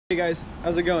Hey guys,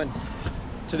 how's it going?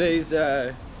 Today's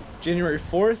January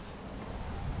 4th.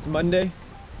 It's Monday.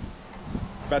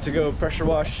 About to go pressure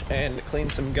wash and clean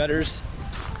some gutters.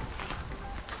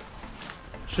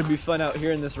 Should be fun out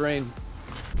here in this rain.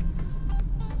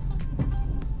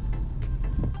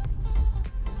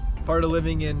 Part of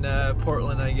living in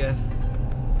Portland, I guess.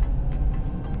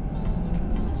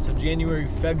 So January,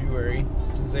 February,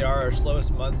 since they are our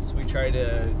slowest months, we try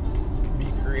to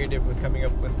be creative with coming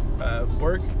up with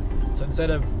work. So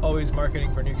instead of always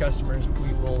marketing for new customers,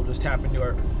 we will just tap into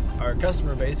our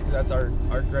customer base, because that's our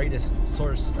greatest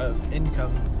source of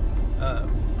income.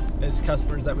 Is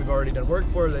customers that we've already done work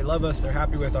for. They love us, they're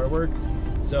happy with our work.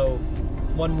 So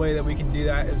one way that we can do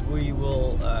that is we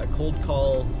will cold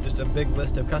call just a big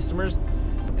list of customers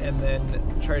and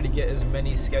then try to get as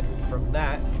many scheduled from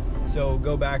that. So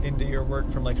go back into your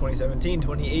work from like 2017,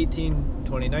 2018,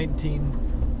 2019,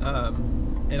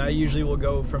 and I usually will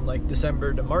go from like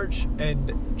December to March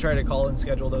and try to call and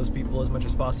schedule those people as much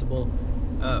as possible,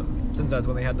 since that's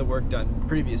when they had the work done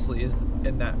previously, is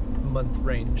in that month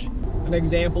range. An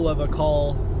example of a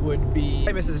call would be,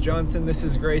 "Hi Mrs. Johnson, this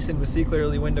is Grayson with See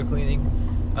Clearly Window Cleaning.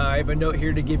 I have a note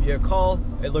here to give you a call.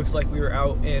 It looks like we were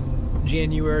out in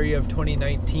January of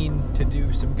 2019 to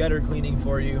do some gutter cleaning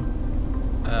for you.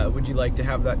 Would you like to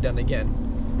have that done again?"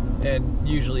 And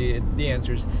usually the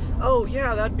answer is, "Oh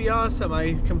yeah, that'd be awesome.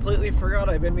 I completely forgot.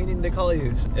 I've been meaning to call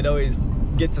you." It always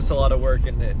gets us a lot of work,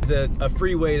 and it's a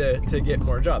free way to get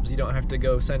more jobs. You don't have to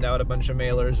go send out a bunch of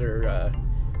mailers or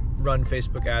run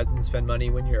Facebook ads and spend money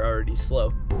when you're already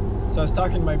slow. So I was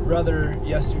talking to my brother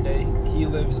yesterday. He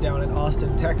lives down in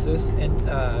Austin, Texas, and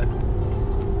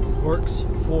works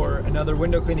for another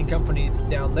window cleaning company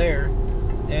down there.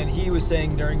 And he was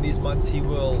saying during these months he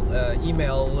will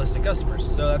email a list of customers.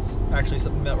 So that's actually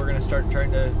something that we're going to start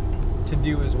trying to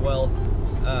do as well.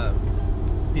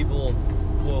 People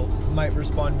might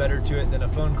respond better to it than a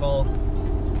phone call,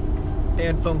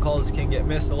 and phone calls can get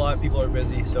missed a lot. People are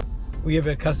busy, so we have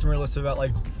a customer list of about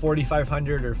like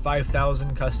 4,500 or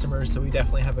 5,000 customers, so we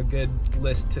definitely have a good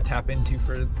list to tap into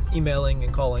for emailing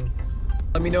and calling.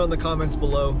 Let me know in the comments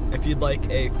below if you'd like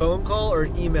a phone call or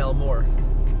an email more,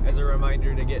 as a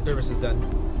reminder to get services done.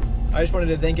 I just wanted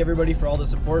to thank everybody for all the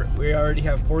support. We already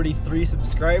have 43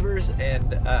 subscribers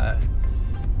and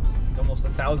almost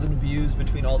 1,000 views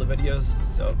between all the videos,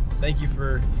 so thank you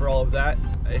for all of that.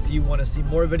 If you want to see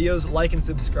more videos, like and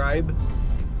subscribe.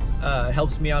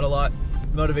 Helps me out a lot,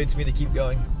 motivates me to keep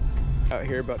going. Out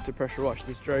here about to pressure wash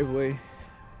this driveway,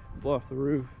 blow off the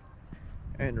roof,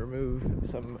 and remove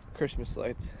some Christmas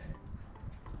lights.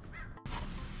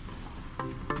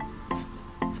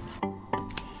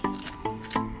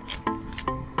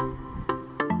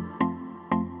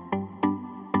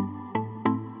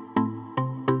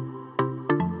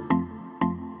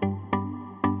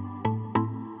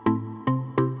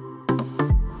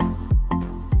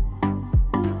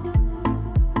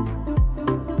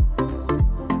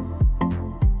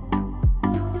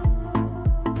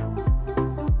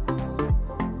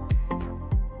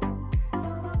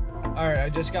 Alright, I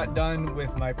just got done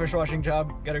with my pressure washing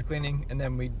job, gutter cleaning, and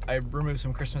then I removed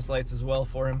some Christmas lights as well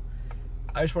for him.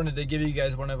 I just wanted to give you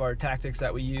guys one of our tactics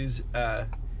that we use.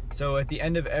 So at the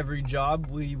end of every job,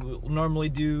 we will normally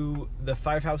do the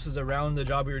 5 houses around the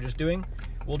job we were just doing.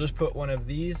 We'll just put one of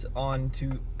these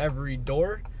onto every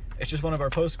door. It's just one of our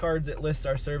postcards. It lists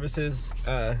our services.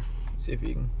 See if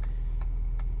you can.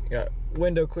 We got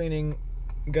window cleaning,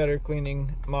 gutter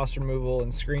cleaning, moss removal,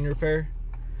 and screen repair.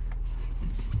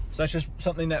 So that's just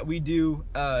something that we do.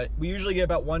 We usually get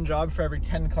about 1 job for every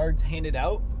 10 cards handed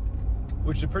out,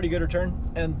 which is a pretty good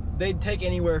return. And they take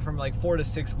anywhere from like 4 to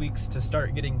 6 weeks to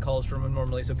start getting calls from them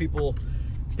normally. So people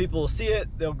will see it,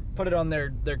 they'll put it on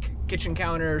their kitchen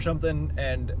counter or something,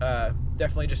 and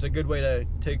definitely just a good way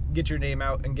to get your name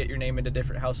out and get your name into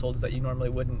different households that you normally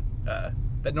wouldn't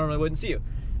see you.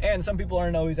 And some people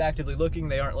aren't always actively looking,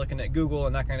 they aren't looking at Google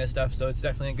and that kind of stuff. So it's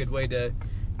definitely a good way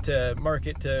to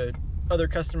market to other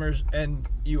customers, and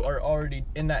you are already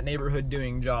in that neighborhood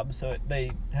doing jobs, so they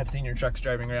have seen your trucks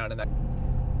driving around. And that,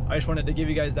 I just wanted to give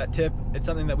you guys that tip. It's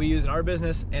something that we use in our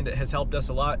business, and it has helped us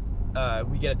a lot.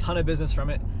 We get a ton of business from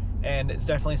it, and it's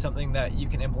definitely something that you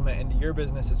can implement into your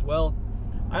business as well.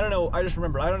 I don't know, I just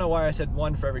remembered, I don't know why I said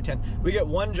 1 for every 10. We get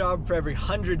 1 job for every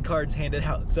 100 cards handed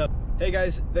out. So hey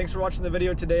guys, thanks for watching the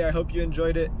video today. I hope you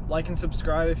enjoyed it. Like and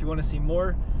subscribe if you want to see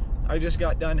more. I just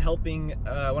got done helping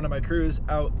one of my crews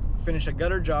out finish a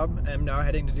gutter job, and I'm now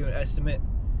heading to do an estimate.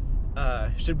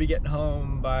 Should be getting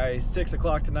home by 6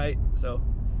 o'clock tonight, so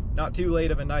not too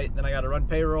late of a night. Then I got to run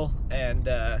payroll and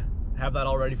have that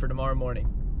all ready for tomorrow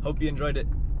morning. Hope you enjoyed it.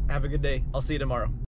 Have a good day. I'll see you tomorrow.